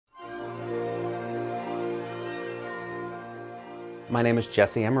My name is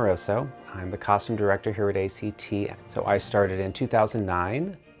Jessie Amoroso. I'm the costume director here at A.C.T. So I started in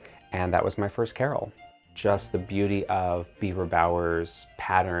 2009, and that was my first carol. Just the beauty of Beaver Bauer's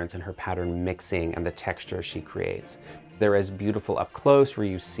patterns and her pattern mixing and the texture she creates. They're as beautiful up close where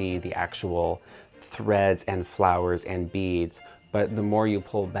you see the actual threads and flowers and beads, but the more you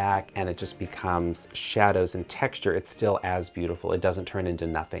pull back and it just becomes shadows and texture, it's still as beautiful. It doesn't turn into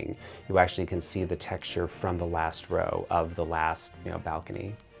nothing. You actually can see the texture from the last row of the last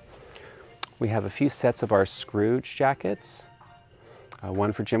balcony. We have a few sets of our Scrooge jackets,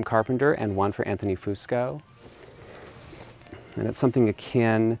 one for Jim Carpenter and one for Anthony Fusco. And it's something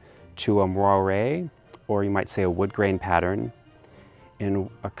akin to a moire, or you might say a wood grain pattern, in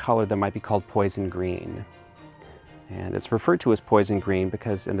a color that might be called poison green. And it's referred to as poison green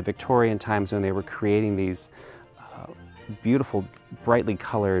because in the Victorian times when they were creating these beautiful, brightly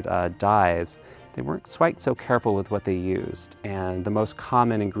colored dyes, they weren't quite so careful with what they used. And the most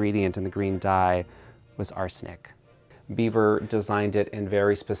common ingredient in the green dye was arsenic. Beaver designed it in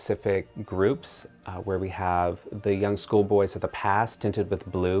very specific groups where we have the young schoolboys of the past tinted with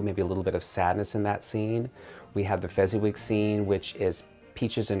blue, maybe a little bit of sadness in that scene. We have the Fezziwig scene, which is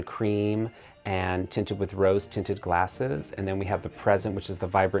peaches and cream and tinted with rose tinted glasses. And then we have the present, which is the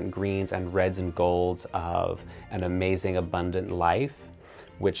vibrant greens and reds and golds of an amazing, abundant life,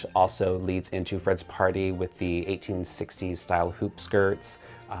 which also leads into Fred's party with the 1860s style hoop skirts,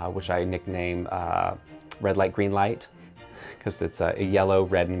 which I nickname red light, green light, because it's a yellow,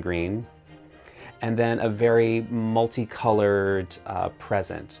 red, and green. And then a very multicolored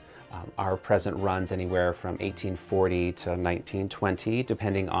present. Our present runs anywhere from 1840 to 1920,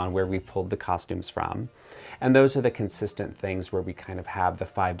 depending on where we pulled the costumes from. And those are the consistent things where we kind of have the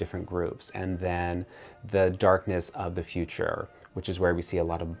 5 different groups. And then the darkness of the future, which is where we see a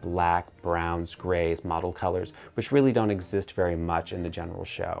lot of black, browns, grays, mottled colors, which really don't exist very much in the general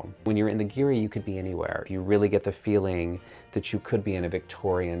show. When you're in the Geary, you could be anywhere. You really get the feeling that you could be in a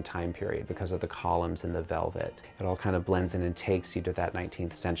Victorian time period because of the columns and the velvet. It all kind of blends in and takes you to that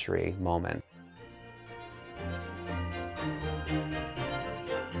 19th century moment.